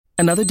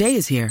Another day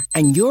is here,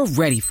 and you're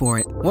ready for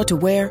it. What to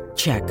wear?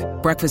 Check.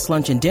 Breakfast,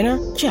 lunch, and dinner?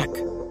 Check.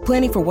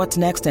 Planning for what's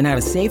next and how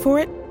to save for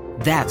it?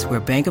 That's where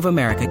Bank of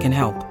America can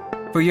help.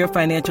 For your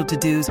financial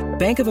to-dos,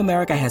 Bank of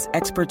America has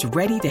experts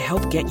ready to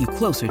help get you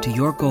closer to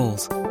your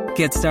goals.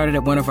 Get started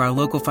at one of our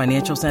local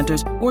financial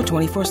centers or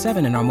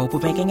 24/7 in our mobile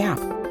banking app.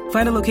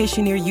 Find a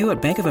location near you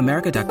at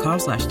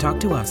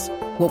bankofamerica.com/talktous.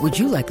 What would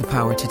you like the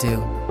power to do?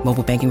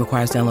 Mobile banking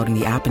requires downloading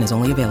the app and is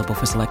only available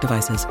for select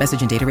devices.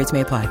 Message and data rates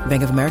may apply.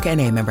 Bank of America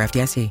N.A., member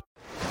FDIC.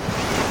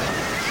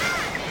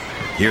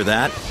 Hear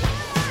that?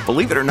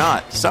 Believe it or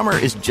not, summer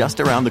is just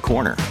around the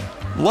corner.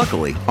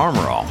 Luckily,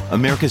 Armor All,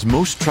 America's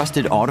most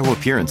trusted auto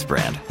appearance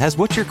brand, has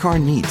what your car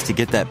needs to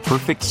get that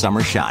perfect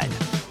summer shine.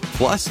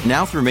 Plus,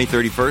 now through May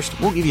 31st,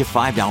 we'll give you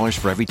 $5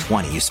 for every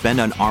 $20 you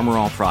spend on Armor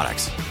All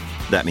products.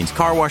 That means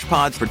car wash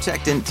pods,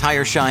 protectant,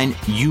 tire shine,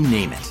 you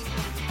name it.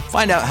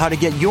 Find out how to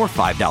get your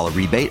 $5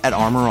 rebate at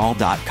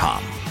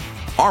ArmorAll.com.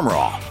 Armor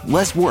All,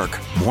 less work,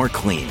 more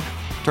clean.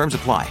 Terms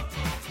apply.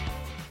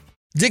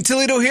 Dick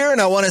Toledo here, and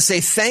I want to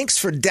say thanks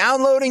for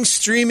downloading,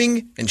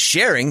 streaming, and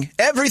sharing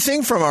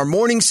everything from our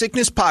Morning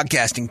Sickness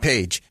podcasting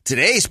page.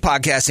 Today's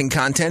podcasting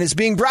content is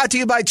being brought to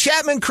you by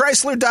Chapman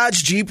Chrysler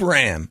Dodge Jeep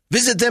Ram.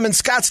 Visit them in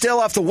Scottsdale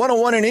off the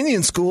 101 in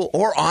Indian School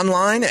or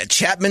online at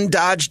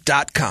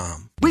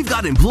ChapmanDodge.com. We've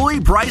got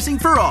employee pricing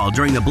for all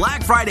during the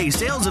Black Friday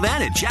sales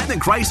event at Chapman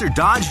Chrysler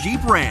Dodge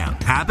Jeep Ram,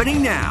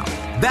 happening now.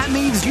 That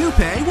means you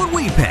pay what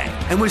we pay.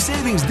 And with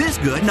savings this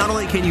good, not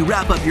only can you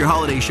wrap up your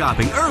holiday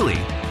shopping early,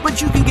 but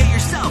you can get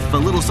yourself a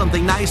little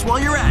something nice while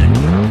you're at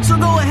it. So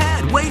go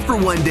ahead, wait for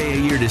one day a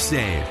year to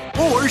save.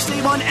 Or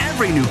save on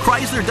every new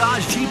Chrysler,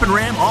 Dodge, Jeep, and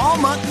Ram all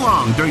month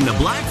long during the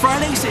Black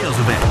Friday sales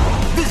event.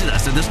 Visit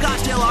us at the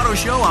Scottsdale Auto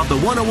Show off the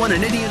 101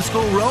 and Indian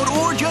School Road,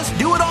 or just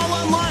do it all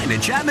online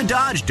at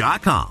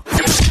ChapmanDodge.com.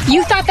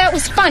 You thought that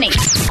was funny.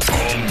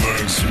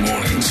 Holmberg's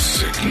Morning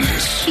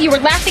Sickness. You were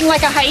laughing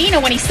like a hyena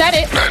when he said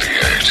it.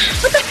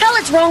 98. What the hell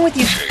is wrong with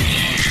you?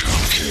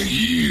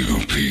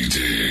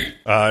 KUPD.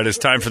 It is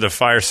time for the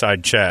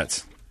fireside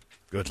chats.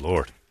 Good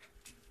Lord.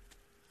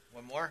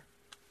 One more?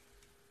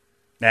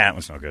 Nah, that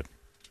one's no good.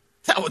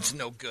 That one's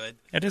no good.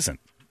 It isn't.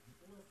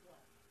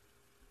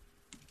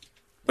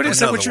 What is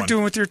that what you're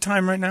doing with your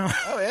time right now?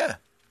 Oh, yeah.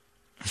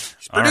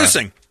 He's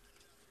producing.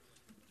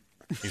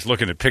 He's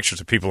looking at pictures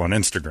of people on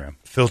Instagram.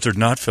 Filtered,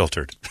 not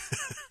filtered.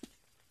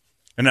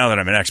 And now that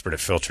I'm an expert at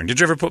filtering. Did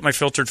you ever put my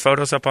filtered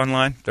photos up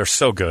online? They're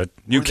so good.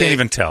 You can't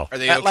even tell. Are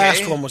they that okay?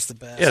 last one was the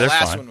best. Yeah, they're the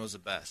last fine. one was the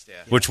best, yeah.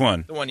 Which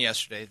one? The one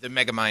yesterday, the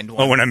Megamind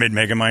one. Oh, when I made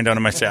Megamind on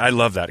him, I say, I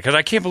love that. Because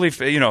I can't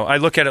believe, I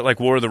look at it like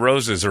War of the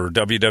Roses or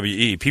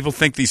WWE. People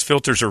think these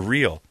filters are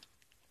real.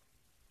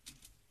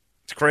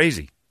 It's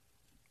crazy.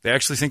 They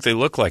actually think they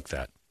look like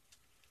that.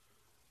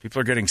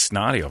 People are getting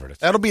snotty over it.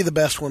 That'll be the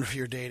best one for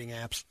your dating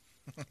apps.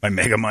 My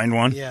Megamind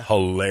one? Yeah.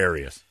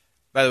 Hilarious.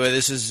 By the way,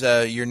 this is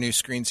your new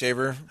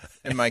screensaver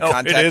in my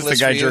contact list. It is the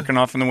guy for you. jerking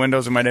off in the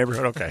windows in my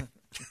neighborhood? Okay.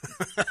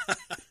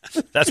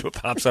 That's what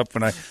pops up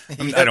when I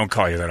don't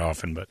call you that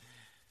often, but.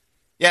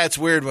 Yeah, it's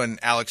weird when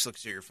Alex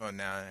looks at your phone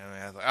now. And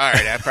I'm like, all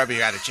right, I probably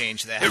got to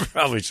change that.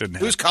 Probably shouldn't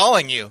have. Who's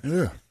calling you?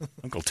 Yeah.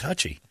 Uncle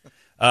Touchy.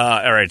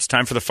 All right, it's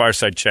time for the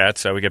fireside chat.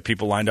 So we get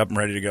people lined up and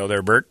ready to go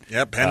there, Bert.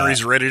 Yep,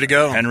 Henry's ready to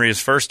go. Henry is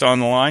first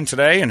on the line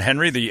today. And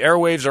Henry, the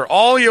airwaves are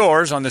all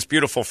yours on this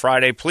beautiful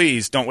Friday.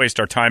 Please don't waste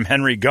our time.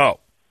 Henry,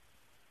 go.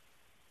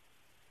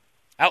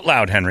 Out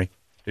loud, Henry.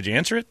 Did you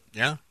answer it?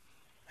 Yeah.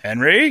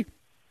 Henry?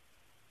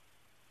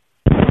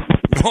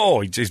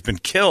 Oh, he's been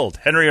killed.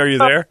 Henry, are you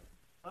there?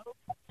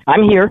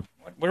 I'm here.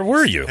 Where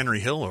were you?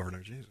 Henry Hill over there,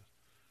 Jesus.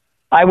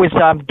 I was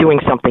doing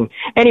something.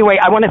 Anyway,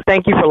 I want to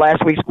thank you for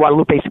last week's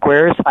Guadalupe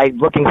Squares. I'm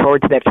looking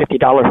forward to that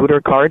 $50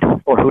 Hooter card,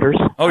 or Hooters.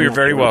 Oh, you're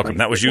very welcome.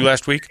 That was you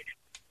last week?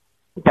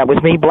 That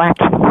was me, Black.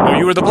 Oh,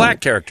 you were the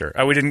black character.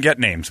 Oh, we didn't get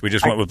names. We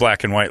just went with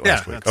black and white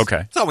last week. Okay.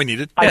 That's all we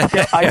needed. I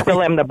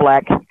still am the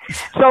Black.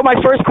 So my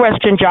first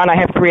question, John, I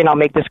have three, and I'll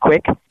make this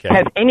quick. Okay.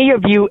 Have any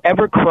of you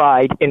ever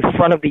cried in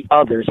front of the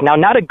others? Now,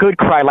 not a good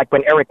cry like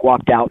when Eric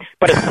walked out,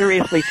 but a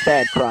seriously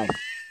sad cry.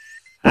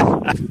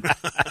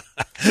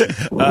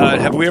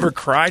 Have we ever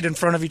cried in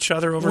front of each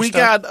other over We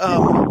stuff?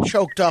 got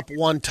choked up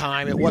one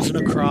time. It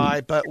wasn't a cry,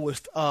 but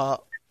with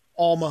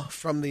Alma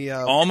from the...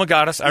 Alma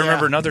got us. I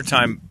remember another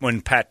time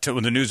when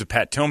when the news of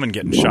Pat Tillman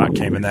getting shot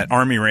came, and that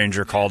Army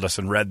Ranger called us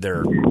and read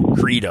their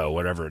credo,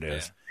 whatever it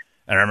is.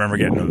 And I remember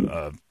getting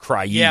a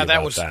cry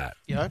about that.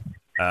 Yeah.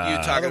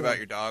 You talking about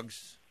your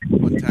dogs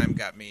one time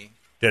got me.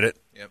 Did it?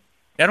 Yep.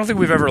 I don't think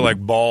we've ever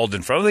bawled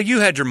in front. Like you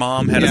had your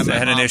mom had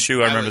an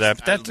issue. I remember that.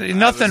 But that's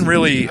nothing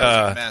really.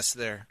 I was a mess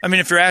there. I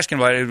mean, if you're asking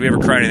about it, did we ever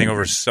cry anything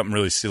over something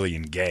really silly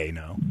and gay?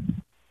 No.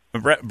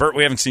 But Bert,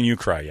 we haven't seen you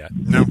cry yet.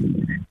 No.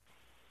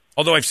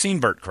 Although I've seen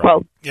Bert cry.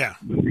 Well, yeah.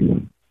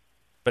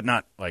 But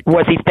not like.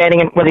 Was he standing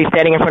in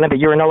front of the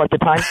urinal at the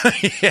time?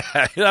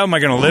 Yeah. How am I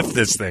going to lift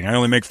this thing? I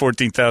only make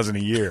 $14,000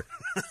 a year.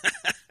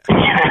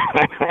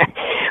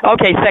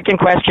 Okay. Second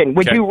question: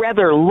 would you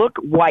rather look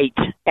white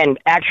and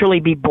actually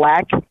be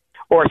black,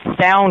 or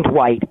sound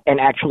white and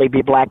actually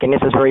be black? And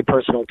this is very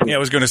personal to me. Yeah, I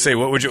was going to say,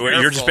 what would you?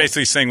 You're just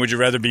basically saying, would you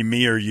rather be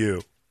me or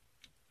you?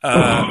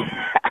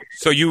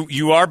 So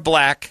you are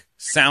black,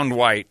 sound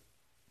white,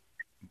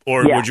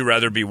 or would you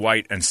rather be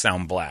white and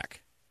sound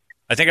black?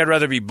 I think I'd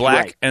rather be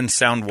black and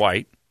sound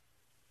white.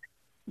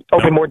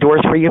 Open more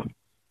doors for you?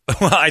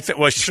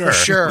 Well,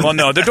 sure. Well,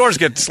 no, the doors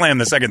get slammed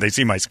the second they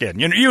see my skin.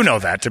 You know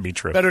that to be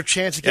true. Better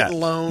chance of getting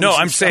loans. No,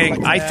 I'm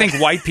saying like I think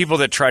white people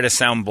that try to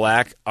sound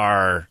black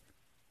are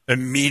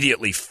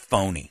immediately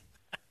phony.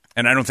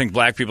 And I don't think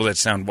black people that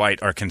sound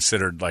white are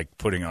considered like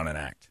putting on an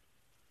act.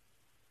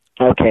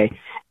 Okay.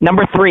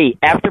 Number 3,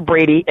 after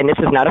Brady, and this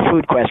is not a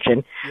food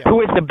question,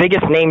 who is the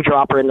biggest name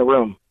dropper in the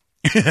room?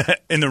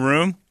 In the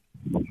room?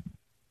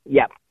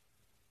 Yeah.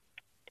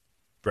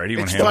 Brady, you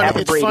want to It's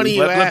handle that? funny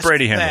you Let asked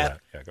Brady handle that.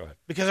 that. Yeah, go ahead.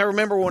 Because I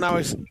remember when I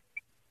was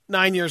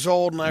 9 years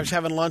old and I was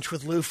having lunch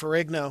with Lou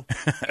Ferrigno.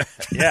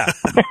 Yeah.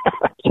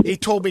 He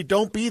told me,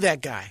 don't be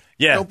that guy.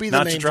 Yeah, don't be the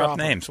not name to drop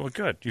dropper. names. Well,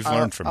 good. You've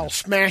learned from I'll it.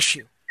 smash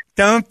you.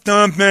 Don't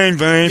name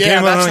names.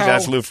 Yeah,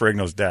 That's Lou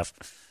Ferrigno's deaf.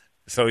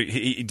 So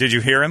did you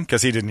hear him?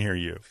 Because he didn't hear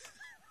you.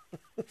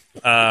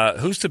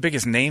 Who's the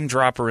biggest name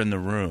dropper in the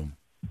room?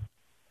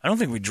 I don't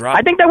think we drop.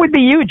 I think that would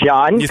be you,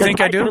 John. You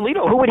think I do?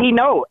 Toledo, who would he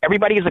know?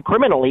 Everybody is a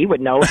criminal. He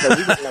would know, so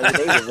he would know who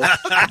they were.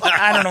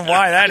 I don't know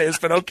why that is,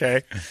 but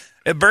okay.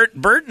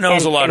 Bert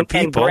knows a lot of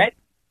people. And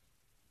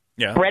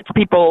Yeah. Brett's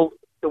people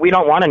we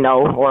don't want to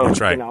know, or That's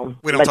right.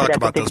 We don't talk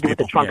about those with the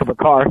people. trunk of a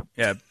car.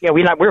 Yeah. Yeah,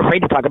 we're afraid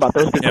to talk about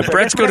those people. Yeah, So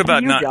Brett's that's good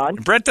about you, not. John.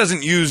 Brett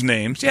doesn't use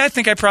names. Yeah, I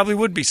think I probably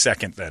would be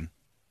second then.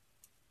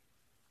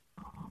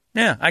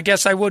 Yeah, I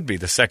guess I would be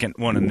the second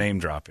one in name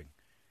dropping.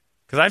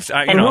 Because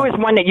who is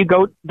one that you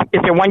go?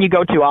 Is there one you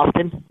go to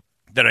often?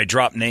 That I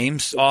drop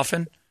names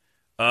often?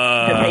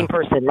 The same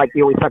person, like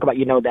you always talk about.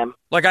 You know them.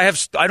 Like I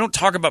don't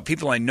talk about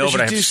people I know,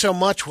 but I do so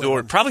much with or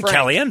them. probably Frank.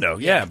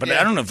 Caliendo. Yeah, but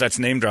I don't know if that's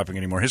name dropping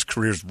anymore. His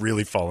career's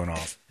really fallen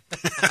off.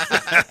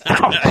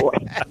 Oh, boy.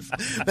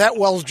 That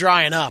well's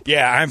drying up.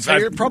 Yeah, So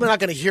you're probably not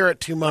going to hear it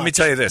too much. Let me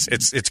tell you this: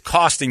 it's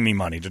costing me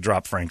money to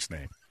drop Frank's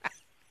name,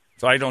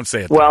 so I don't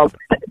say it. Well,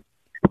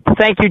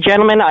 thank you,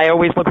 gentlemen. I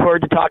always look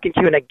forward to talking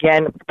to you, and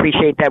again,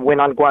 appreciate that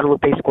win on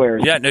Guadalupe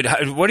Squares. Yeah.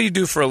 What do you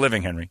do for a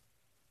living, Henry?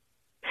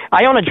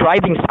 I own a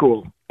driving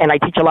school, and I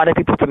teach a lot of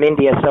people from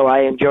India, so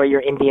I enjoy your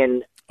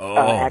Indian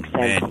accent.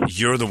 Man,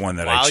 you're the one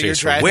that While I you're chase.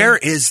 driving? Where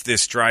is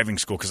this driving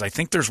school? Because I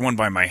think there's one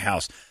by my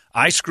house.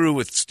 I screw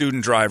with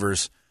student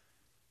drivers.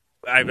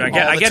 I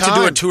get to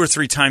do it 2 or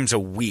 3 times a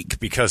week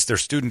because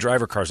there's student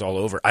driver cars all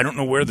over. I don't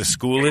know where the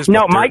school is.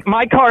 No, but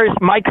my car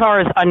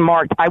is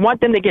unmarked. I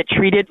want them to get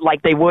treated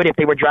like they would if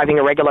they were driving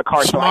a regular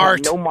car. So I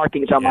have no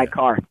markings on my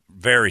car.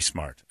 Very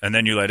smart. And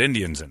then you let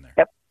Indians in there.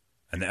 Yep.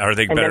 And are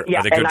they And better? then,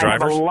 are they good and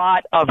drivers?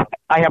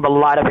 I have a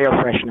lot of air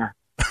freshener.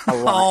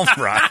 All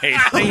right.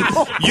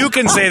 You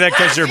can say that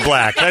because you're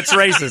black. That's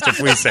racist if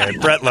we say it.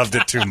 Brett loved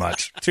it too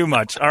much. Too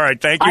much. All right.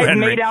 Thank you, I have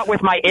Henry. made out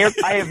with my air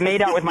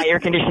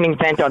conditioning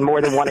vent on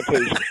more than one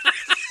occasion.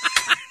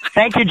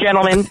 Thank you,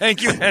 gentlemen.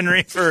 Thank you,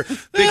 Henry, for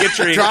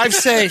bigotry. Drive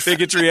safe.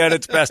 Bigotry at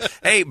its best.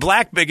 Hey,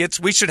 black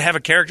bigots, we should have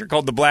a character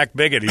called the Black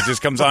Bigot. He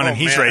just comes on and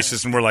he's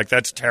racist, and we're like,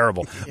 that's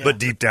terrible. Yeah. But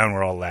deep down,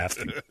 we're all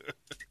laughing.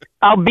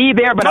 I'll be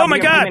there, but I'll be a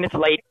God. few minutes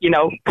late, you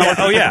know.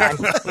 Oh, yeah.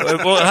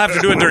 We'll have to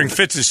do it during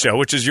Fitz's show,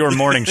 which is your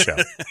morning show.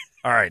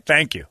 All right.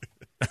 Thank you.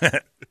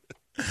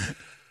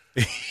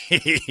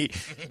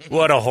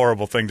 What a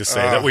horrible thing to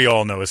say that we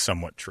all know is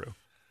somewhat true.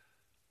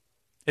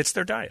 It's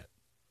their diet.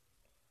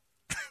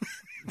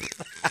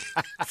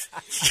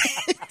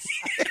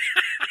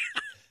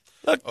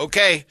 Look,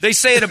 okay. They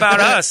say it about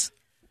us.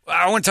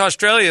 I went to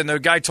Australia, and the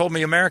guy told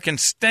me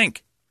Americans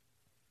stink.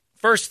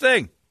 First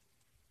thing.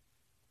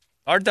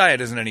 Our diet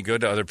isn't any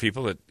good to other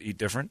people that eat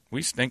different.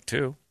 We stink,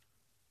 too,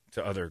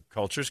 to other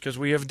cultures because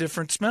we have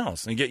different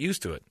smells, and you get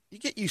used to it. You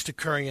get used to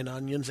curry and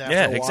onions after a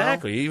while. Yeah,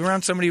 exactly. You're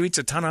around somebody who eats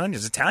a ton of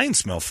onions. Italians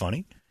smell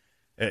funny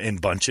in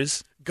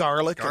bunches.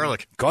 Garlic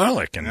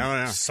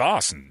And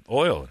sauce and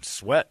oil and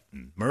sweat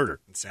and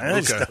murder.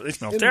 They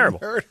smell terrible.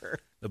 Murder.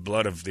 The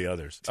blood of the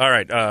others. All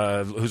right,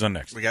 who's on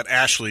next? We got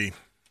Ashley.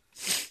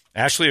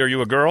 Ashley, are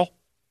you a girl?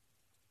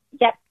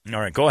 Yep. All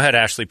right, go ahead,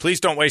 Ashley.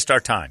 Please don't waste our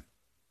time.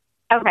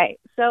 Okay,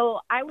 so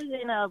I was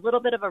in a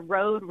little bit of a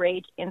road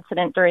rage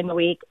incident during the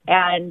week,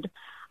 and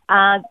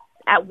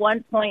at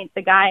one point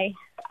the guy...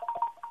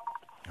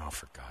 Oh,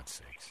 for God's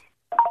sakes.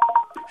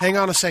 Hang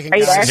on a second, Are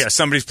you guys. there? Yeah,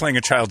 somebody's playing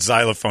a child's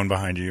xylophone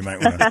behind you. You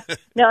might want to...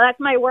 No, that's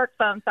my work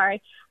phone,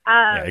 sorry.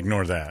 yeah,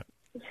 ignore that.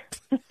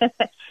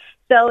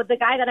 So the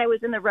guy that I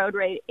was in the road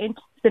rage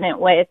incident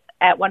with,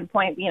 at one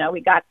point, you know, we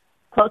got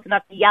close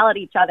enough to yell at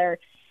each other,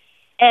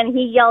 and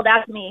he yelled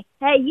at me,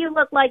 "Hey, you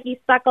look like you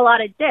suck a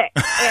lot of dick."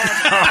 And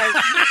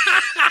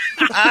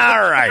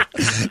All right.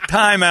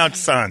 Time out,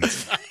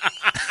 sons.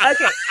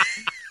 okay.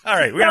 All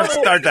right, we got to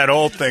start that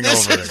whole thing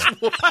over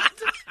again.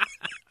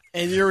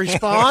 And your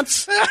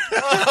response?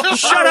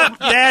 Shut up,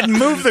 Dad, and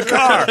move the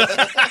car.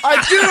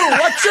 I do.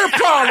 What's your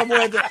problem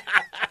with it?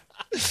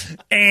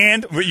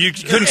 And you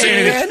couldn't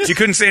say anything. You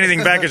couldn't say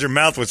anything back because your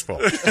mouth was full.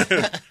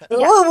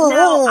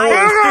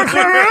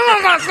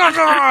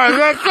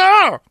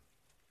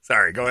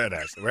 Sorry, go ahead,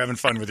 Ashley. We're having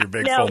fun with your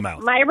big full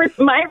mouth. My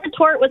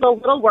retort was a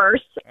little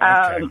worse.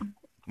 Okay.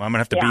 I'm going to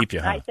have to beep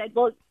you, huh?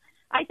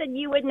 I said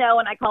you would know,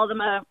 and I called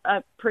him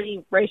a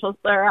pretty racial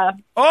slur.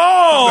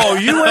 Oh,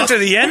 you went to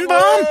the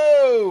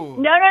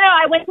N-bomb? No.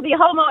 I went to the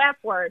homo F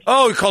word.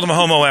 Oh, you called him a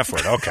homo F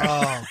word. Okay.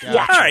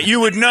 Yeah. All right, you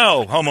would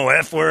know homo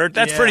F word.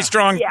 That's pretty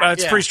strong. Yeah.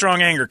 It's pretty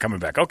strong anger coming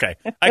back. Okay,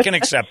 I can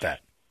accept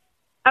that.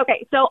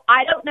 Okay, so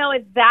I don't know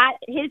if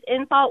his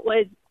insult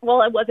was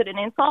it an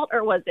insult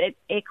or was it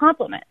a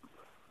compliment?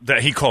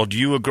 That he called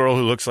you a girl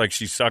who looks like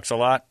she sucks a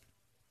lot?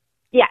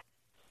 Yeah.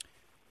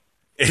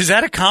 Is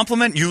that a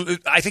compliment?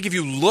 I think if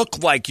you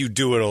look like you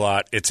do it a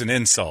lot, it's an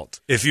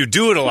insult. If you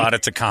do it a lot,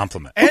 it's a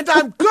compliment. And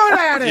I'm good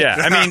at it. Yeah,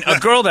 I mean, a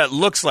girl that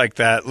looks like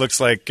that looks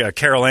like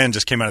Carol Ann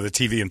just came out of the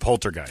TV in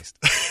Poltergeist.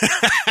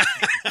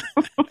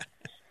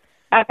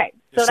 Okay,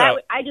 so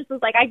I just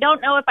was like, I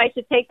don't know if I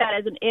should take that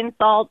as an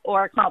insult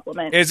or a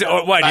compliment. Is it?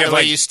 Why? By the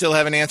way, you still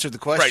haven't answered the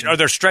question. Right? Are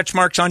there stretch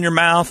marks on your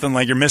mouth and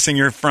like you're missing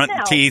your front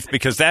teeth?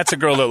 Because that's a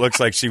girl that looks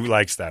like she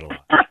likes that a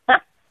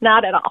lot.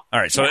 Not at all. All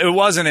right, so it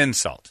was an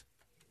insult.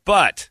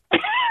 But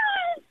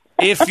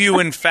if you,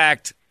 in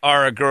fact,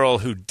 are a girl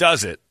who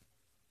does it,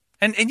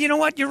 and you know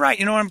what? You're right.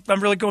 You know what?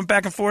 I'm really going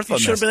back and forth on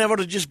this. You should have been able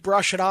to just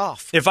brush it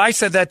off. If I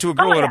said that to a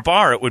girl at a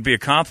bar, it would be a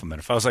compliment.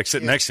 If I was like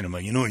sitting next to him,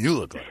 like, you know what you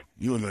look like?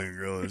 You look like a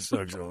girl that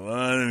sucks a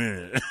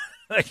lot.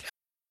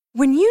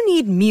 When you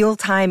need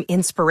mealtime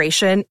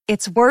inspiration,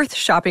 it's worth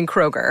shopping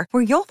Kroger,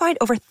 where you'll find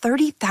over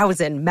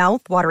 30,000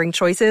 mouth-watering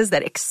choices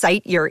that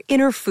excite your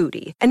inner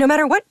foodie. And no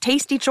matter what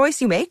tasty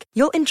choice you make,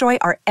 you'll enjoy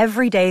our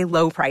everyday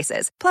low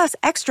prices, plus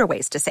extra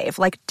ways to save,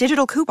 like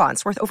digital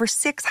coupons worth over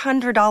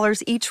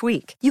 $600 each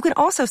week. You can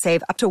also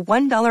save up to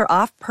 $1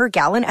 off per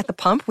gallon at the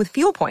pump with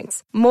fuel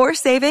points. More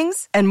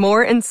savings and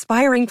more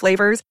inspiring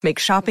flavors make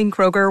shopping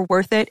Kroger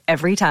worth it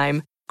every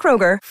time.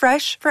 Kroger,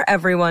 fresh for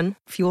everyone.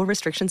 Fuel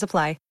restrictions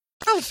apply.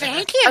 Oh,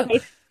 thank you. Okay.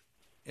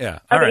 Yeah.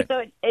 All right.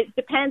 So it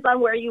depends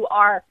on where you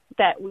are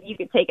that you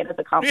could take it as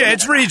a compliment. Yeah,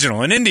 it's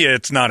regional. In India,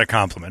 it's not a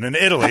compliment. In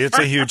Italy, it's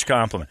a huge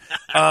compliment.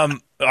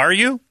 Are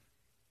you?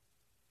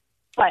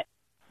 What?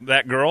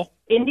 That girl?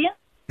 Indian?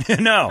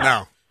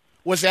 No.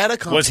 Was that a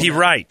compliment? Was he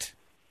right?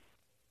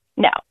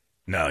 No.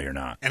 No, you're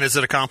not. And is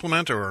it a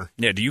compliment or?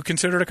 Yeah, do you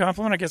consider it a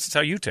compliment? I guess that's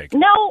how you take it.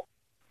 No,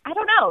 I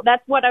don't know.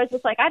 That's what I was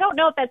just like. I don't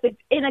know if that's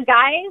in a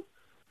guy's,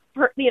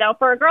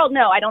 for a girl,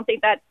 no, I don't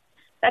think that's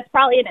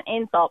probably an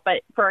insult,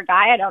 but for a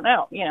guy, I don't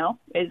know,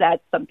 is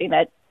that something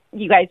that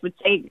you guys would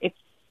say? It's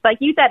like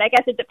you said, I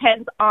guess it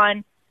depends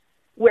on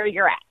where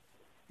you're at.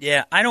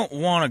 Yeah, I don't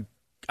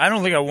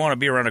think I want to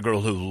be around a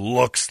girl who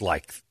looks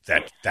like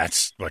that.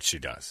 That's what she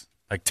does.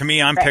 Like, to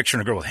me, I'm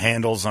picturing a girl with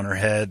handles on her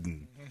head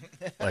and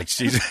like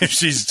she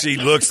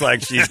looks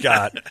like she's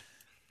got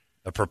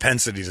a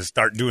propensity to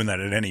start doing that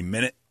at any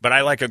minute. But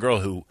I like a girl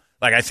who,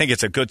 like, I think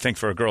it's a good thing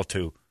for a girl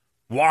to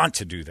want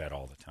to do that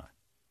all the time.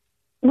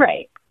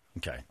 Right.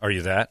 Okay. Are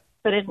you that?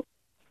 But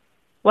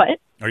what?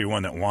 Are you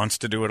one that wants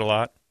to do it a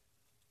lot?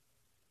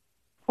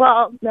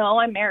 Well, no,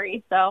 I'm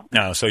married, so.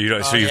 No, so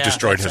you've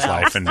destroyed his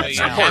life, and Poor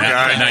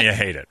guy. Now you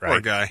hate it, right?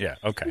 Poor guy. Yeah.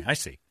 Okay, I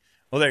see.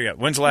 Well, there you go.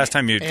 When's the last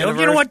time you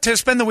know what? To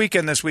spend the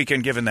weekend this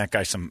weekend, giving that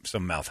guy some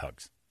mouth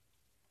hugs.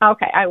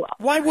 Okay, I will.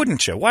 Why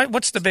wouldn't you?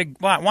 What's the big?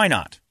 Why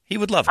not? He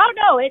would love it.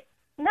 Oh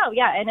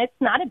and it's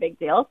not a big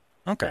deal.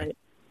 Okay. But,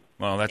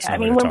 well, that's. I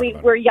mean, when we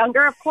were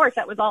younger, of course,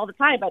 that was all the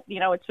time. But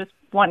it's just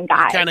one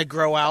guy. Kind of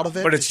grow out of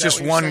it. But it's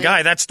just one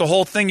guy. That's the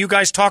whole thing. You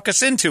guys talk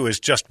us into is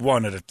just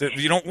one at a.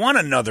 You don't want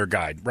another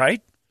guy,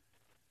 right?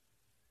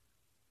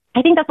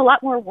 I think that's a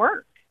lot more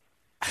work.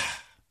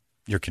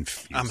 You're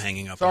confused. I'm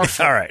hanging up. All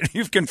right,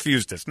 you've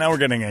confused us. Now we're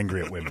getting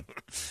angry at women.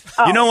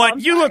 You know what?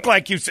 You look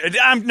like you.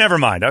 Never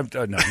mind. No, I'm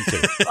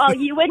kidding. Well,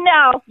 you would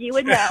know. You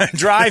would know.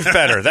 Drive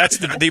better. That's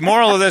the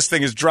moral of this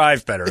thing is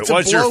drive better. It's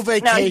a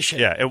vacation.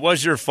 Yeah, it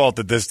was your fault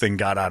that this thing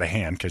got out of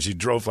hand because you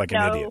drove like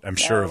an idiot. I'm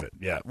sure of it.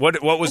 Yeah.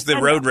 What was the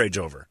road rage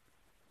over?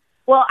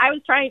 Well, I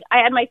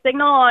had my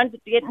signal on to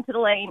get into the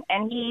lane,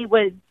 and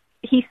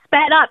he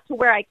sped up to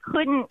where I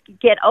couldn't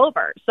get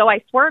over. So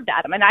I swerved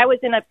at him, and I was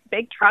in a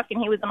big truck, and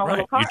he was in a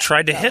little car. You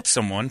tried to hit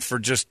someone for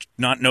just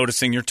not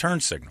noticing your turn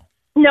signal.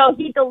 No,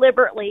 he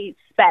deliberately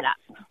sped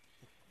up.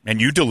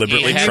 And you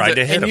deliberately tried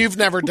to hit him. And you've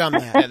never done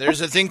that. Yeah, there's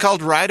a thing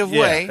called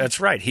right-of-way. Yeah, that's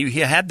right. He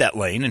had that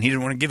lane, and he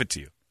didn't want to give it to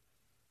you.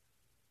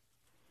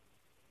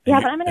 Yeah,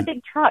 but I'm in a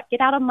big truck.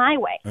 Get out of my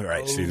way. All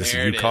right. See,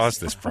 you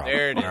caused this problem.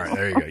 There it is. All right,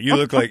 there you go. You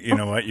look like, you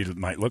know what? You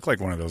might look like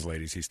one of those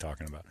ladies he's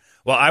talking about.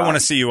 Well, I want to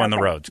see you on the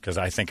roads because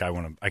I think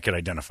I could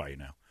identify you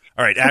now.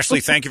 All right, Ashley,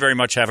 thank you very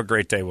much. Have a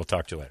great day. We'll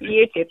talk to you later.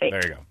 You too. Thanks.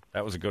 There you go.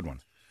 That was a good one.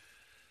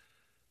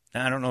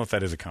 I don't know if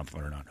that is a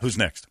compliment or not. Who's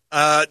next?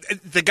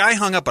 The guy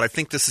hung up, but I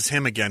think this is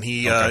him again.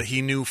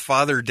 He knew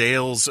Father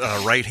Dale's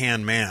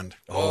right-hand man.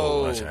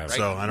 Oh,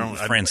 so I don't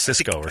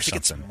Francisco or I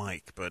think something. It's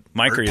Mike, but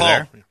Mike, are you Paul.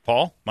 there?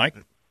 Paul? Mike?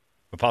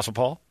 Apostle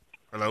Paul?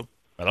 Hello?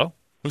 Hello?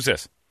 Who's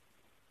this?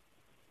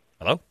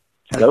 Hello?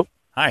 Hello?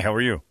 Hi, how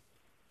are you?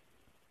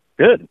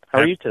 Good. How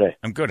are you today?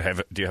 I'm good.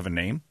 Do you have a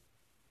name?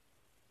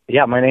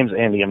 Yeah, my name's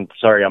Andy. I'm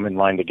sorry, I'm in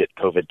line to get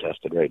COVID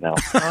tested right now.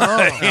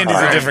 Andy's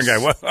a different guy.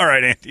 Well, all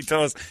right, Andy,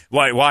 tell us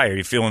why. Are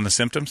you feeling the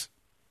symptoms?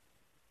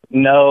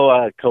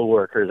 No,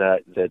 coworker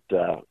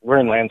that we're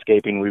in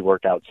landscaping. We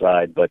work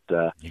outside, but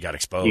you got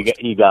exposed.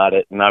 He got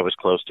it, and I was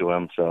close to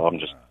him, so I'm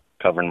just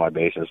covering my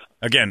bases.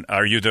 Again,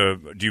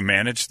 do you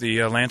manage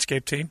the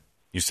landscape team?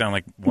 You sound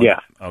like one. Yeah.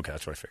 Okay,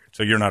 that's what I figured.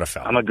 So you're not a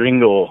fellow. I'm a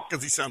gringo.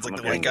 Because he sounds like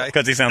the white guy.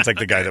 Because he sounds like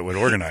the guy that would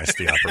organize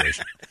the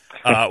operation.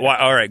 All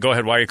right, go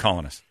ahead. Why are you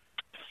calling us?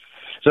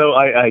 So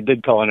I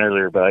did call in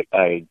earlier, but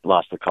I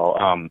lost the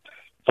call.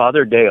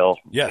 Father Dale,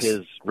 yes.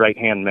 His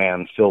right-hand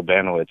man, Phil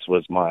Banowitz,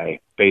 was my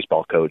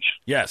baseball coach.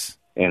 Yes.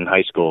 In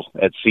high school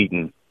at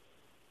Seton.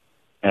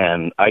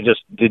 And I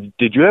just did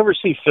you ever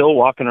see Phil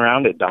walking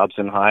around at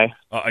Dobson High?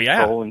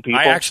 Yeah. Trolling people?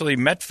 I actually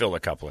met Phil a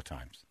couple of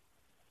times.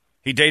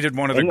 He dated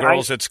one of the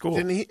girls at school.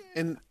 Didn't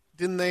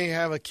they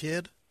have a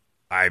kid?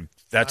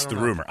 That's the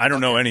rumor. I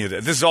don't know any of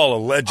that. This is all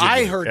allegedly.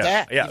 I heard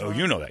that. Yeah,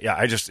 you know that.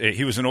 Yeah,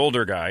 he was an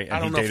older guy,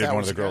 and he dated one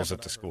of the girls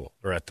at the school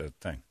or at the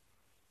thing.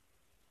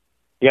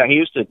 Yeah, he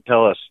used to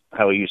tell us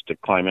how he used to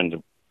climb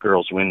into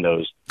girls'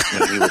 windows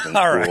when he was in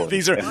all school. Right,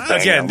 these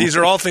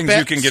are all things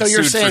you can get sued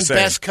for saying. So you're saying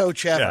best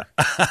coach ever.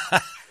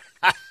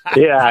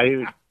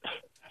 Yeah,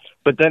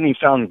 but then he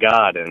found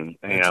God, and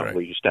right.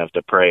 we used to have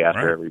to pray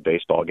after every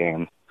baseball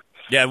game.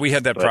 Yeah, we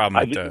had that problem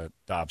at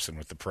Dobson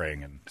with the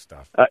praying and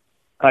stuff.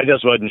 I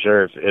just wasn't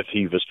sure if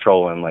he was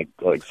trolling like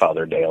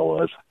Father Dale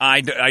was.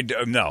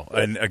 No.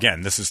 And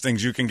again, this is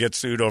things you can get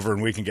sued over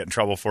and we can get in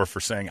trouble for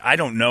saying. I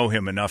don't know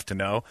him enough to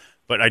know,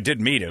 but I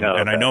did meet him,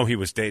 and I know he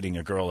was dating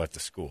a girl at the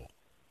school.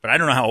 But I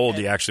don't know how old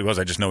he actually was.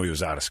 I just know he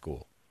was out of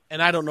school.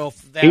 And I don't know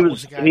if that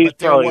was the guy, but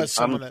there was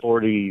someone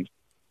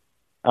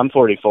I'm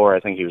 44. I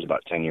think he was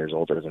about 10 years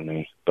older than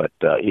me. But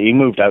he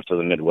moved out to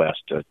the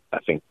Midwest to, I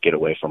think, get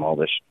away from all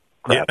this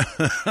crap.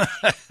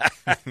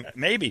 Yeah.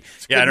 Maybe.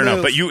 Yeah, I don't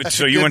know. But you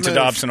went to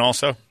Dobson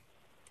also?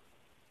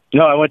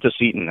 No, I went to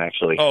Seton,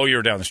 actually. Oh, you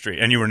were down the street.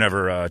 And you were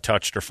never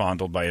touched or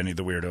fondled by any of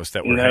the weirdos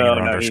that were hanging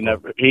around our school?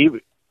 No,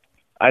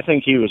 I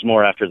think he was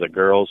more after the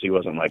girls. He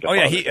wasn't like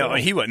a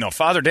he was. No,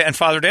 Father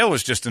Dale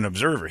was just an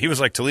observer. He was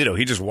like Toledo.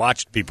 He just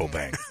watched people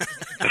bang.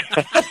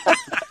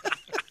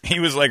 He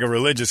was like a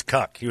religious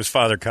cuck. He was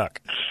Father Cuck.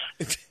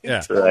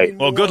 Yeah. Right.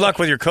 Well, good luck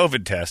with your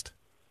COVID test.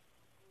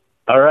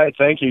 All right.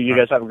 Thank you. You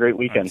guys have a great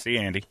weekend. Right, see you,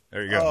 Andy.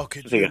 There you go. Oh,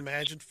 could you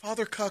imagine?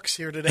 Father Cuck's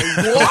here today.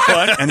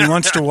 What? And he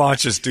wants to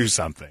watch us do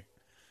something.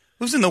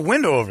 Who's in the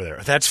window over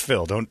there? That's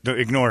Phil. Don't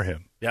ignore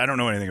him. Yeah, I don't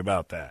know anything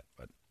about that.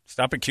 But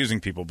stop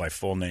accusing people by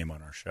full name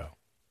on our show.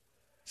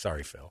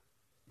 Sorry, Phil.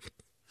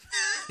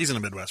 He's in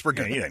the Midwest. We're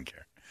good. Yeah, he doesn't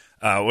care.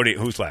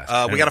 Who's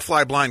last? We got to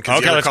fly blind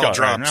because let's call go.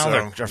 dropped.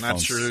 Right, so I'm not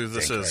sure who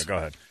this is. Right, go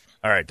ahead.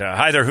 All right.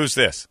 Hi there. Who's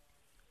this?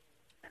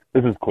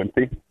 This is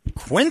Quincy.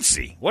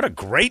 Quincy? What a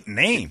great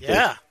name.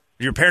 Yeah.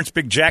 Are your parents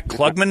big Jack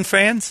Klugman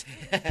fans?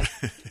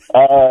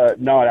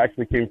 No, it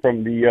actually came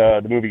from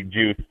the movie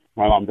Juice.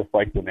 My mom just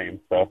liked the name.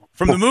 So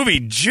from the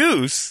movie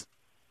Juice?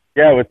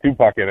 Yeah, with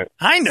Tupac in it.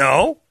 I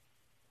know.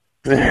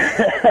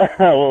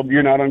 Well,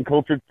 you're not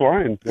uncultured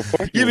swine.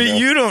 Yeah, but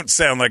you don't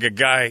sound like a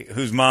guy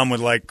whose mom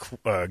would like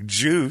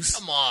juice.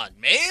 Come on,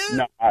 man.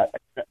 No,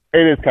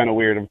 it is kind of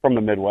weird. I'm from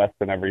the Midwest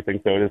and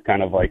everything, so it is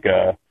kind of like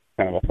a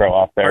throw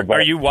off there.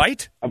 Are you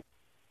white?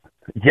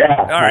 Yeah.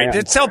 All right.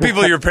 Tell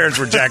people your parents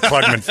were Jack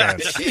Klugman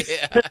fans.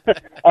 Yeah.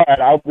 All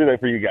right, I'll do that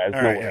for you guys.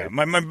 All right, yeah.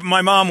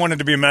 My mom wanted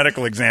to be a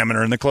medical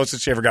examiner, and the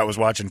closest she ever got was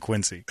watching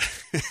Quincy.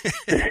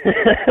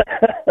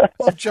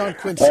 Love John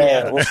Quincy.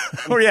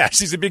 Oh, yeah,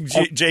 she's a big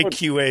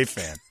JQA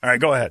fan. All right,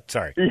 go ahead.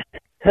 Sorry.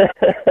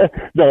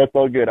 No, it's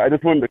all good. I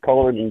just wanted to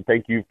call in and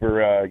thank you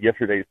for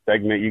yesterday's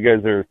segment. You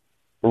guys are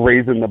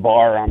raising the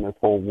bar on this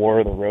whole War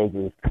of the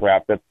Roses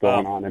crap that's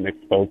going on and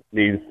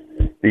exposing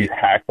these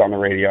hacks on the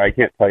radio. I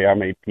can't tell you how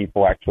many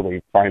people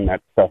actually find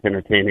that stuff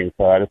entertaining.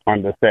 So I just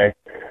wanted to say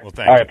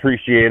I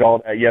appreciate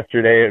all that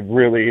yesterday and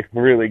really,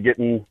 really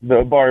getting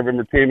the bar of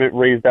entertainment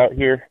raised out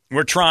here.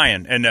 We're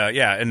trying. And,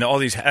 and all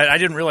these – I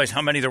didn't realize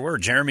how many there were.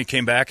 Jeremy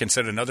came back and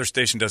said another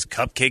station does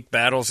cupcake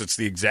battles. It's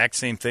the exact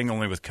same thing,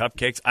 only with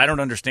cupcakes. I don't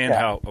understand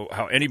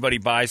how anybody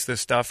buys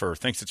this stuff or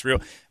thinks it's real.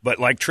 But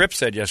like Tripp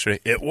said yesterday,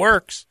 it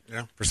works.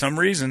 Yeah. For some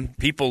reason,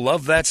 people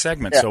love that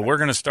segment, so we're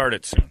going to start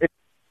it soon.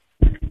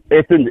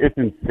 It's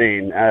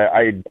insane.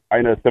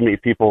 I know so many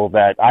people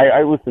that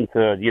I listen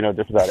to,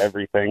 just about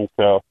everything.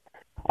 So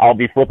I'll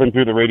be flipping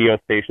through the radio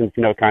stations,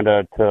 kind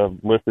of to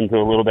listen to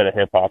a little bit of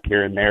hip hop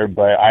here and there.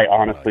 But I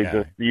honestly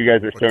you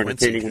guys are so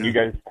entertaining. When you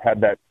guys had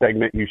that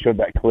segment, you showed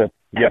that clip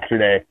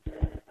yesterday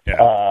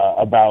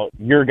about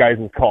your guys'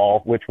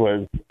 call, which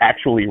was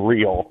actually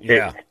real.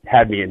 Yeah. It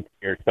had me in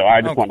tears. So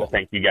I just want to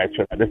thank you guys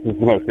for that. This is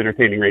the most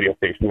entertaining radio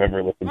station I've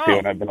ever listened to,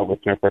 and I've been a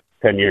listener for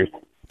 10 years.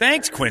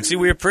 Thanks, Quincy.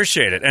 We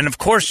appreciate it. And, of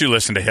course, you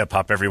listen to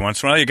hip-hop every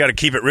once in a while. You got to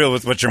keep it real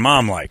with what your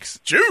mom likes.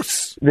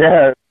 Juice.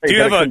 Yeah. Do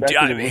you have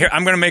here,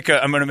 I'm going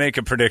to make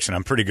a prediction.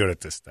 I'm pretty good at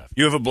this stuff.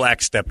 You have a black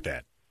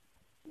stepdad.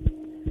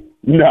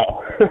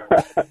 No.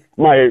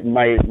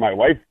 my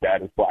wife's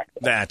dad is black.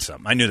 That's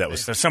something. I knew that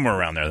was somewhere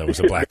around there. That was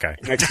a black guy.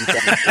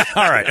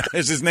 All right.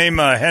 Is his name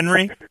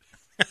Henry?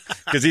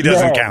 Because he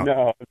doesn't count.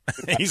 No.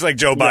 He's like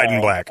Joe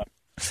Biden black.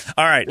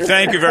 All right.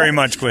 Thank you very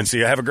much, Quincy.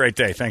 Have a great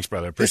day. Thanks,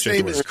 brother. Appreciate His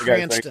name the is work.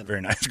 Cranston.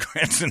 Very nice.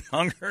 Cranston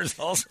Hunger is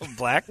also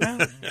black now?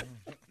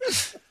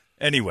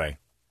 Anyway,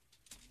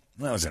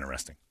 that was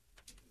interesting.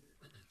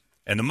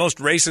 And the most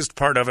racist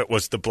part of it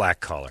was the black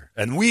collar.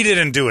 And we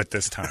didn't do it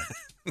this time.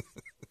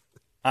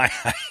 I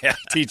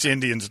teach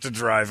Indians to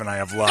drive, and I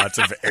have lots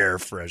of air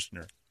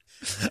freshener.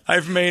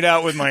 I've made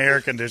out with my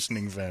air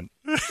conditioning vent.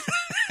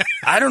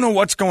 I don't know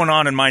what's going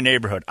on in my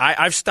neighborhood.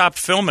 I've stopped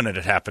filming it.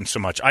 It happens so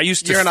much. I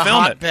used to You're in a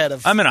film hotbed it.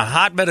 of- I'm in a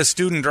hotbed of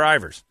student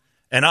drivers.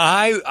 And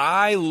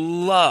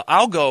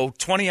I'll go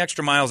 20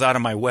 extra miles out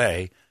of my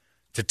way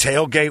to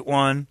tailgate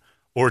one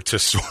or to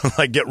sort of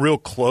like get real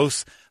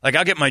close. Like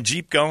I'll get my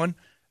Jeep going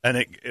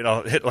and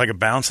it'll hit like a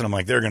bounce and I'm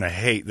like, they're going to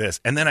hate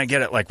this. And then I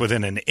get it like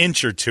within an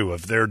inch or two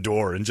of their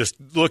door and just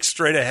look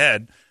straight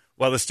ahead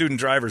while the student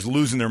driver's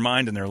losing their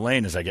mind in their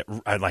lane as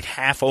I like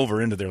half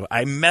over into their.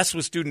 I mess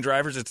with student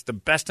drivers. It's the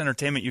best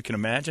entertainment you can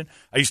imagine.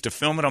 I used to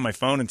film it on my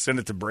phone and send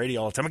it to Brady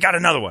all the time. I got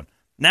another one.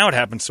 Now it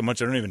happens so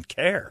much I don't even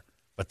care.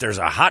 But there's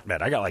a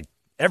hotbed. I got like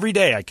every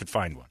day I could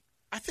find one.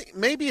 I think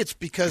maybe it's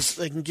because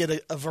they can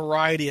get a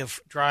variety of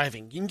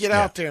driving. You can get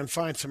out there and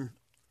find some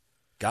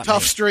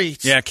tough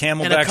streets. Yeah,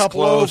 Camelback's and a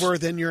couple close. over,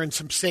 then you're in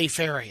some safe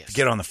areas.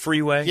 Get on the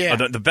freeway. Yeah.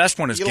 The best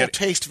one is get a little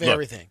taste of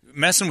everything.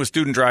 Messing with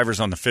student drivers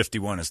on the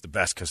 51 is the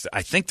best because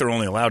I think they're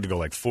only allowed to go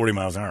like 40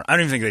 miles an hour. I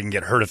don't even think they can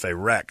get hurt if they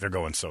wreck. They're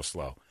going so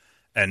slow.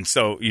 And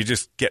so you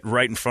just get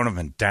right in front of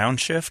them and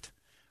downshift.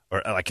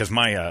 Or like because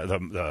my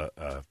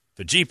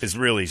the Jeep is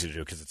real easy to do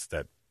because it's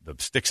the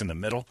sticks in the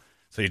middle.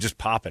 So you just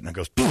pop it and it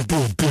goes boom,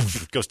 boom, boom.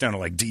 It goes down to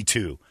like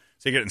D2.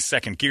 So you get it in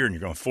second gear and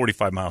you're going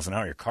 45 miles an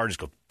hour. Your car just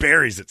goes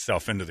buries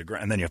itself into the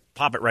ground. And then you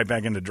pop it right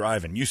back into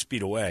drive and you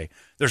speed away.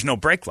 There's no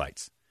brake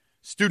lights.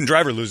 Student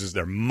driver loses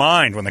their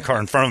mind when the car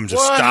in front of them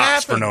just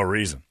stops for no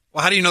reason.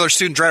 Well, how do you know they're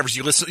student drivers?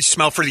 You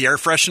smell for the air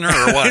freshener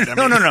or what?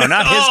 No,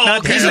 not his. Not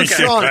okay, his okay.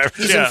 student driver.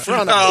 He's in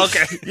front of Oh, us.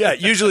 okay. Yeah,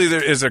 usually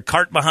there is a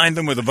cart behind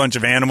them with a bunch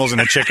of animals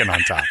and a chicken on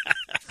top.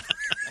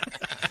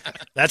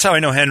 That's how I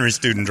know Henry's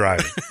student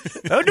driving.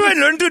 How do I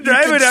learn to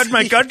drive without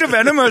my cart of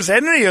animals?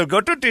 Henry, you've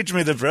got to teach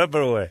me the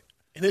proper way.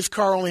 And his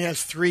car only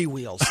has 3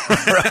 wheels.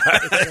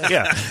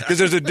 Yeah, because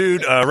there's a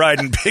dude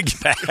riding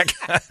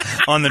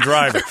piggyback on the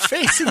driver.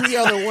 Facing the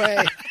other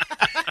way.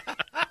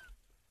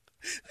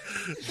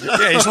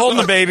 Yeah, he's holding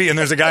the baby, and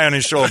there's a guy on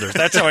his shoulders.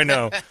 That's how I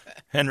know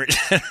Henry's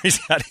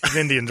got his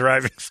Indian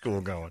driving school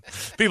going.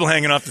 People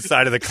hanging off the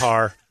side of the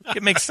car.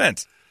 It makes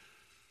sense.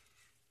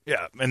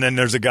 Yeah, and then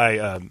there's a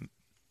guy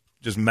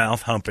just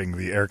mouth humping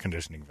the air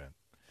conditioning vent.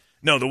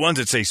 No, the ones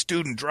that say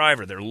student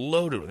driver, they're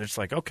loaded with. It's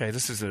like, okay,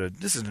 this is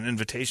an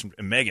invitation,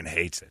 and Megan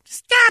hates it.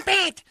 Stop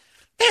it!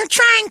 They're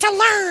trying to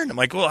learn. I'm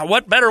like, well,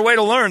 what better way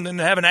to learn than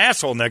to have an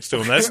asshole next to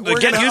them?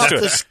 Get used to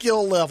it. The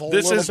skill level.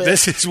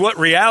 This is what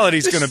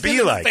reality's going to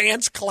be like.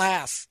 Advanced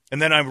class.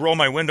 And then I roll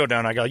my window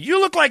down. I go, you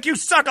look like you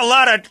suck a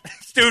lot of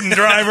student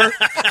driver.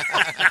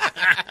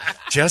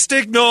 Just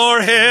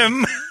ignore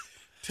him.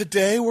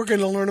 Today we're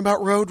going to learn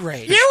about road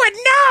rage. You would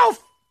know.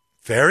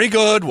 Very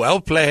good. Well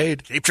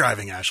played. Keep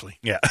driving, Ashley.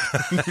 Yeah.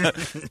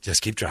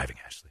 Just keep driving,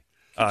 Ashley.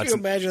 Can you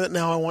imagine that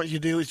now? I want you to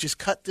do is just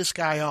cut this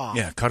guy off.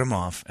 Yeah, cut him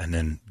off and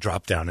then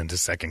drop down into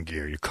second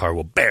gear. Your car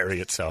will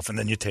bury itself and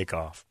then you take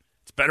off.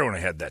 It's better when I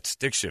had that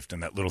stick shift in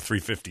that little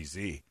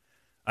 350Z.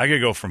 I could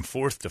go from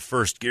fourth to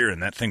first gear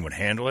and that thing would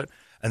handle it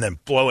and then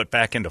blow it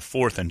back into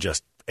fourth and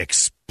just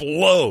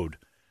explode.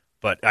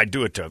 But I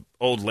do it to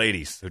old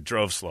ladies who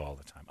drove slow all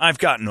the time. I've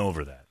gotten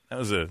over that.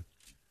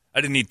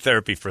 I didn't need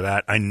therapy for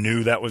that. I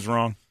knew that was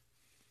wrong.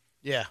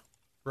 Yeah.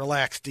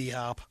 Relax,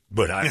 D-hop.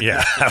 But I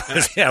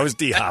was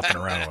D-hopping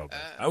around a little bit.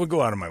 I would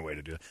go out of my way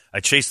to do it. I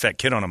chased that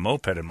kid on a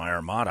moped in my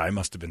Armada. I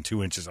must have been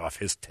 2 inches off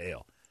his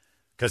tail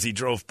because he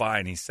drove by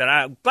and he said,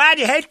 I'm glad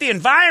you hate the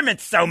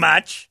environment so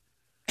much.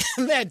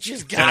 And that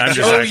just And got I'm you.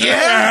 just like,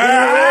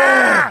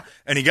 yeah!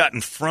 And he got in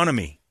front of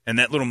me. And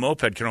that little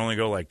moped can only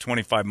go like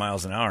 25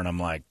 miles an hour. And I'm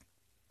like,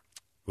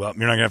 well,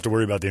 you're not going to have to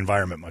worry about the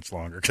environment much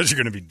longer because you're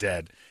going to be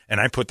dead. And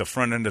I put the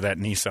front end of that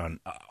Nissan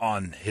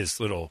on his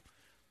little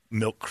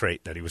milk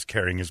crate that he was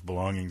carrying his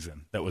belongings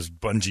in that was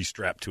bungee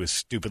strapped to his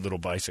stupid little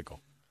bicycle.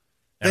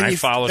 And I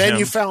followed him. Then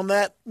you found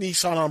that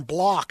Nissan on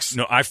blocks.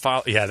 No, I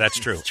followed. Yeah, that's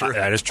true.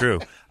 That is true.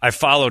 I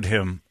followed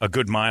him a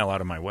good mile out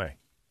of my way.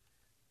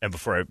 And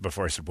before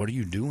I said, what are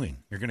you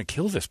doing? You're going to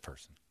kill this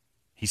person.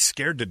 He's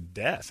scared to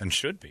death and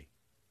should be.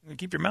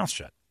 Keep your mouth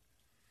shut.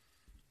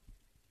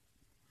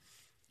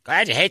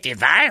 Glad you hate the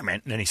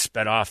environment. And then he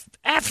sped off.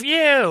 F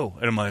you.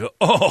 And I'm like,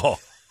 oh.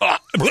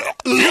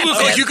 You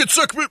look like you could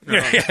suck me.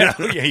 Yeah,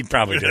 he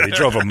probably did. He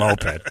drove a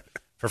moped.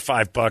 For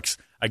 $5,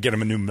 I'd get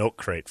him a new milk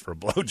crate for a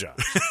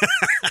blowjob.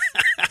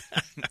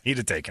 He'd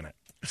have taken it.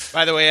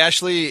 By the way,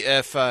 Ashley,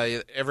 if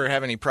you ever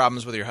have any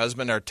problems with your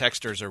husband, our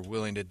texters are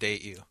willing to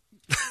date you.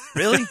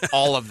 Really?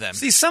 All of them.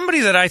 See,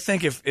 somebody that I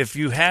think if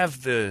you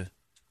have the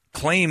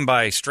claim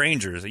by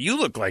strangers, you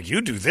look like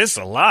you do this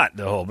a lot,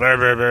 the whole burp,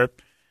 burp,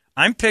 burp.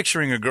 I'm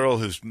picturing a girl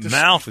whose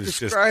mouth is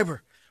Describe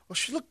her. Well,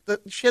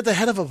 she had the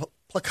head of a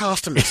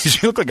plecostomus.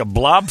 She looked like a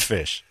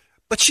blobfish.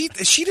 But she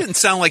didn't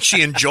sound like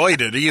she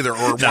enjoyed it either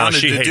or wanted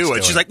to do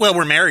it. She's like, well,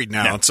 we're married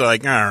now. No. It's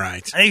like, all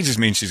right. I think it just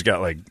means she's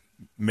got like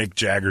Mick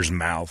Jagger's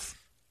mouth.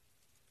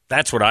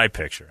 That's what I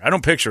picture. I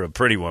don't picture a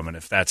pretty woman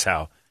if that's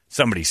how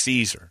somebody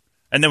sees her.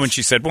 And then when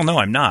she said, well, no,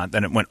 I'm not,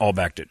 then it went all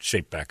back to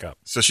shape back up.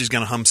 So she's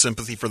going to hum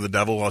Sympathy for the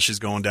Devil while she's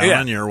going down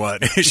on you or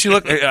what?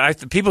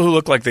 The people who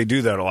look like they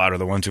do that a lot are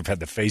the ones who've had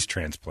the face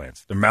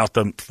transplants. Their mouth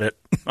doesn't fit,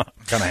 kind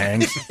of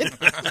hangs.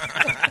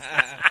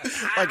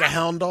 Like a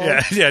hound dog?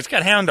 Yeah, it's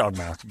got hound dog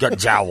mouth. Got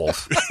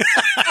jowls.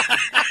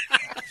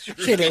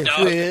 Shit ain't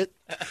fit.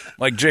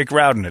 Like Jake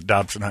Rowden at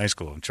Dobson High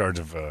School in charge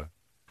of, all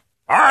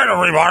right,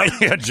 everybody,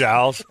 he had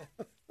jowls.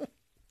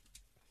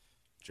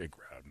 Jake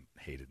Rowden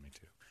hated me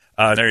too.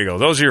 There you go.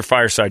 Those are your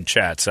fireside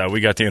chats. We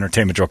got the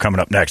entertainment drill coming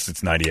up next.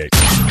 It's 98.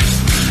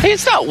 Hey,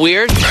 it's not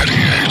weird.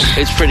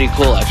 It's pretty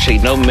cool, actually.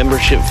 No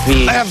membership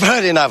fee. I have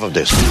heard enough of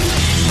this.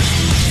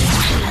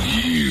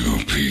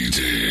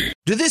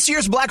 Do this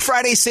year's Black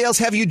Friday sales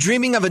have you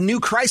dreaming of a new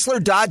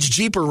Chrysler, Dodge,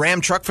 Jeep, or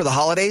Ram truck for the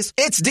holidays?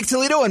 It's Dick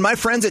Toledo and my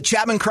friends at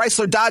Chapman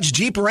Chrysler, Dodge,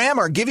 Jeep, Ram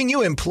are giving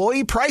you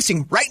employee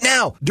pricing right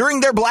now during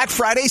their Black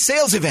Friday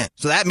sales event.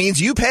 So that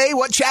means you pay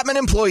what Chapman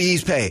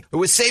employees pay. But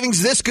with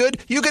savings this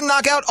good, you can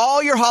knock out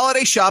all your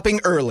holiday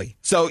shopping early.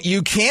 So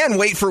you can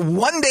wait for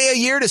one day a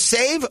year to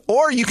save,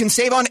 or you can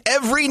save on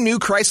every new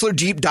Chrysler,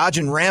 Jeep, Dodge,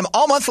 and Ram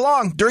all month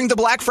long during the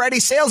Black Friday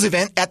sales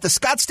event at the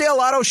Scottsdale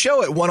Auto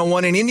Show at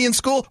 101 in Indian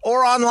School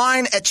or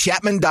online at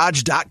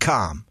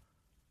ChapmanDodge.com.